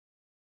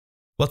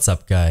What's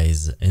up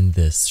guys, in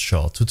this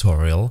short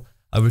tutorial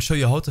I will show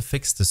you how to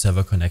fix the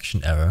server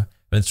connection error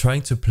when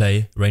trying to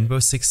play Rainbow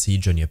Six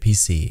Siege on your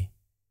PC.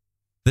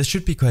 This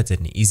should be quite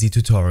an easy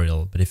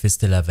tutorial, but if you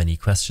still have any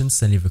questions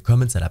then leave a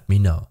comment and let me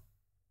know.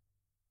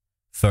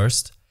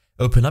 First,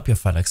 open up your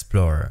File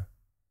Explorer.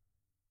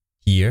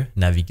 Here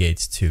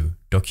navigate to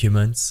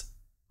Documents,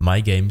 My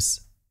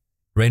Games,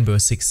 Rainbow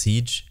Six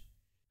Siege,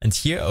 and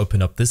here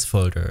open up this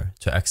folder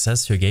to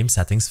access your game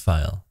settings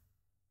file.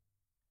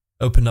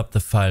 Open up the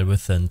file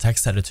with a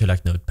text editor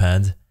like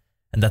Notepad,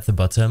 and at the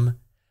bottom,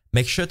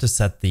 make sure to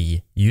set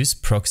the Use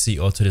Proxy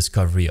Auto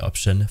Discovery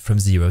option from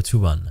 0 to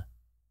 1.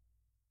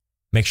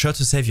 Make sure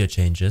to save your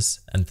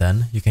changes, and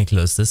then you can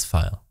close this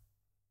file.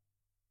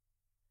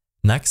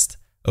 Next,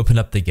 open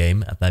up the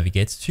game and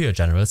navigate to your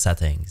general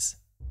settings.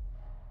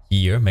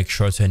 Here, make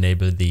sure to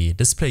enable the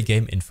Display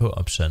Game Info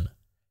option,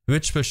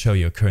 which will show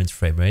your current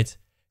frame rate,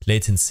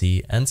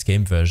 latency, and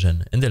game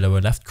version in the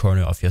lower left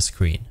corner of your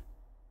screen.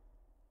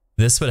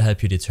 This will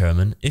help you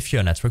determine if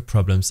your network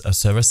problems are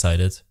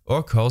server-sided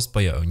or caused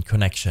by your own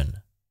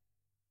connection.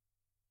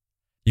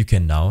 You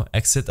can now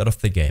exit out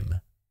of the game.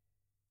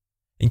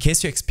 In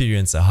case you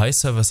experience a high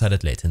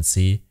server-sided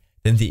latency,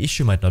 then the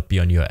issue might not be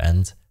on your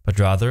end, but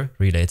rather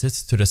related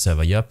to the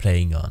server you are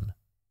playing on.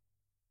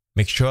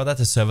 Make sure that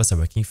the servers are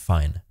working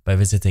fine by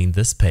visiting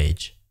this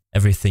page.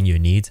 Everything you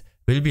need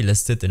will be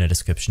listed in the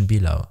description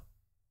below.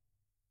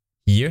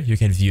 Here you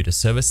can view the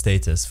server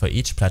status for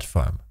each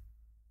platform.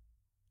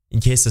 In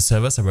case the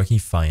servers are working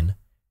fine,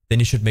 then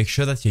you should make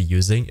sure that you're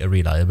using a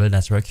reliable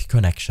network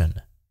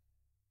connection.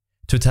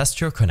 To test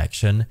your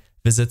connection,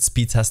 visit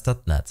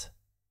speedtest.net.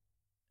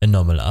 A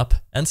normal up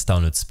and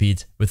download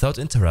speed without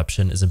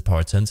interruption is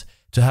important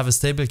to have a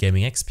stable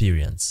gaming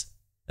experience,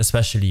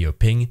 especially your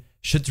ping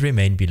should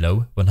remain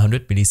below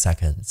 100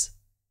 milliseconds.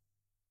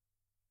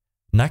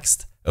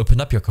 Next, open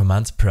up your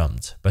command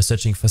prompt by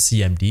searching for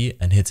CMD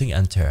and hitting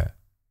enter.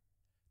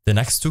 The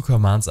next two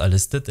commands are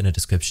listed in the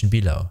description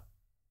below.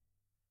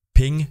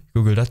 Ping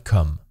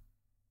google.com.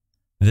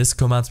 This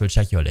command will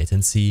check your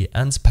latency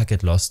and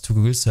packet loss to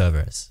Google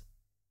servers.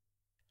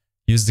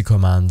 Use the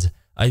command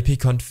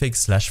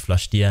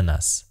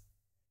ipconfig/flushdns.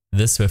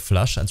 This will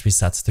flush and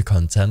reset the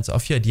content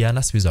of your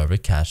DNS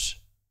resolver cache.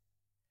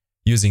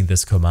 Using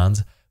this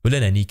command will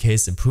in any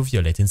case improve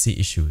your latency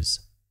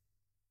issues.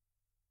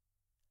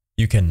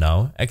 You can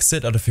now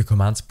exit out of your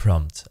command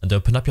prompt and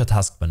open up your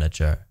task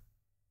manager.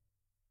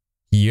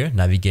 Here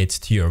navigate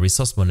to your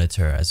resource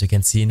monitor as you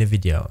can see in the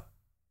video.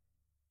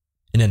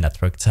 In the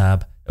Network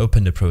tab,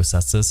 open the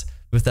processes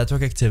with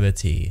network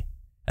activity,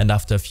 and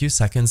after a few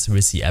seconds you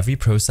will see every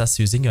process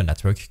using your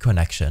network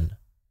connection.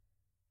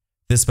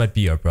 This might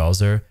be your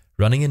browser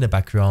running in the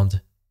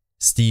background,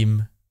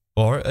 Steam,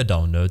 or a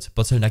download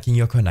bottlenecking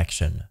your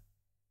connection.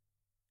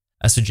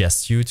 I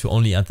suggest you to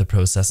only enter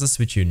processes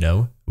which you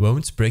know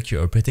won't break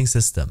your operating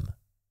system.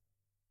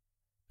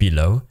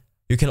 Below,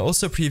 you can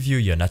also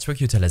preview your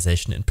network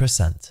utilization in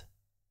 %.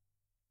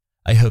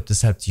 I hope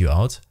this helped you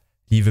out.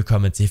 Leave a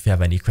comment if you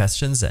have any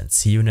questions and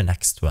see you in the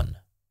next one.